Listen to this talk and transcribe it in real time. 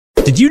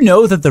Did you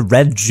know that the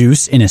red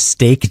juice in a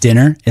steak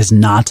dinner is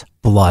not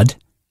blood?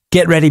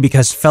 Get ready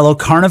because, fellow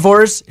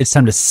carnivores, it's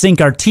time to sink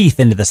our teeth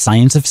into the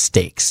science of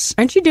steaks.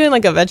 Aren't you doing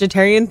like a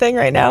vegetarian thing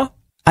right now?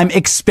 I'm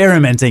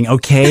experimenting,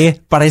 okay?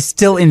 But I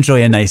still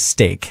enjoy a nice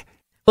steak.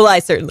 Well, I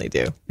certainly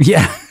do.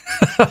 Yeah,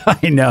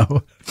 I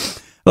know.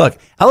 Look,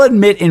 I'll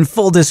admit in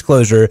full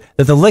disclosure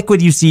that the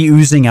liquid you see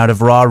oozing out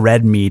of raw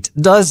red meat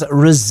does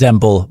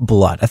resemble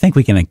blood. I think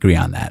we can agree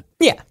on that.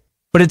 Yeah.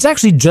 But it's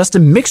actually just a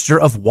mixture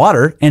of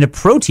water and a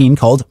protein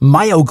called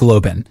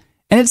myoglobin,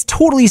 and it's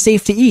totally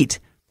safe to eat.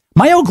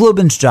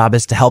 Myoglobin's job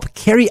is to help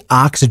carry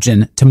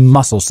oxygen to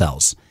muscle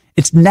cells.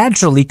 It's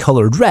naturally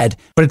colored red,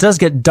 but it does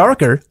get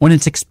darker when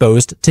it's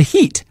exposed to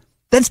heat.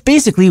 That's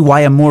basically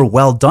why a more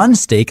well-done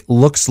steak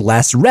looks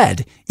less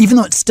red, even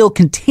though it still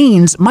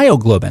contains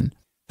myoglobin.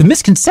 The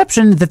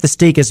misconception that the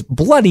steak is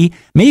bloody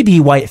may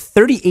be why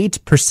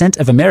 38%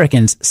 of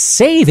Americans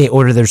say they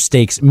order their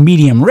steaks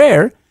medium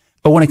rare,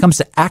 but when it comes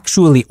to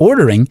actually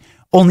ordering,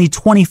 only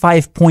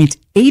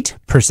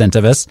 25.8%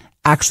 of us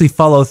actually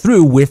follow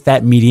through with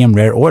that medium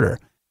rare order.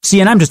 See,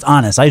 and I'm just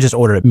honest, I just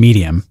order it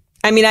medium.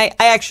 I mean, I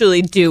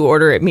actually do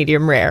order it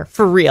medium rare,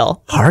 for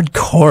real.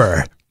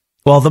 Hardcore.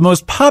 Well, the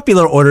most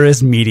popular order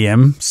is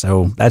medium,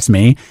 so that's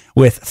me,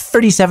 with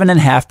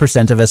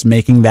 37.5% of us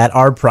making that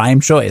our prime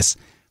choice.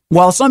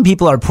 While some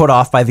people are put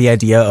off by the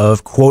idea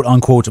of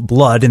quote-unquote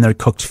blood in their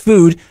cooked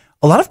food,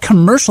 a lot of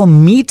commercial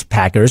meat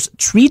packers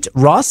treat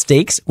raw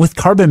steaks with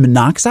carbon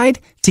monoxide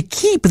to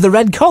keep the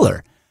red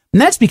color.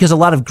 And that's because a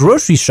lot of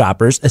grocery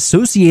shoppers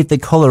associate the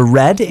color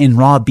red in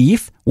raw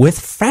beef with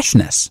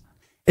freshness.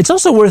 It's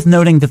also worth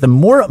noting that the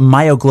more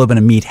myoglobin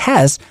a meat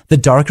has, the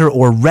darker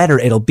or redder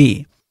it'll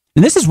be.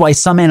 And this is why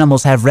some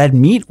animals have red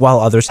meat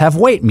while others have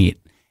white meat.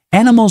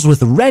 Animals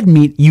with red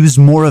meat use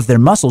more of their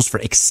muscles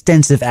for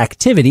extensive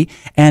activity,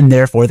 and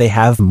therefore they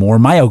have more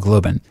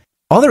myoglobin.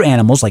 Other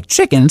animals, like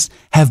chickens,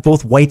 have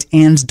both white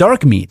and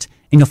dark meat,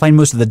 and you'll find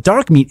most of the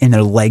dark meat in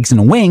their legs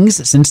and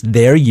wings since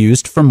they're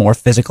used for more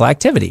physical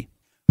activity.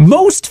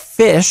 Most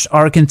fish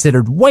are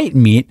considered white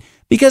meat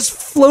because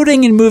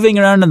floating and moving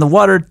around in the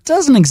water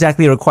doesn't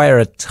exactly require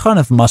a ton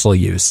of muscle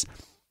use.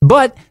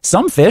 But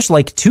some fish,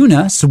 like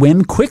tuna,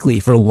 swim quickly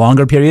for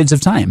longer periods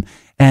of time,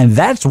 and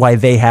that's why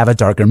they have a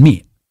darker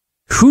meat.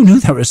 Who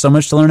knew there was so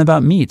much to learn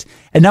about meat?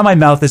 And now my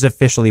mouth is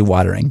officially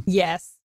watering. Yes.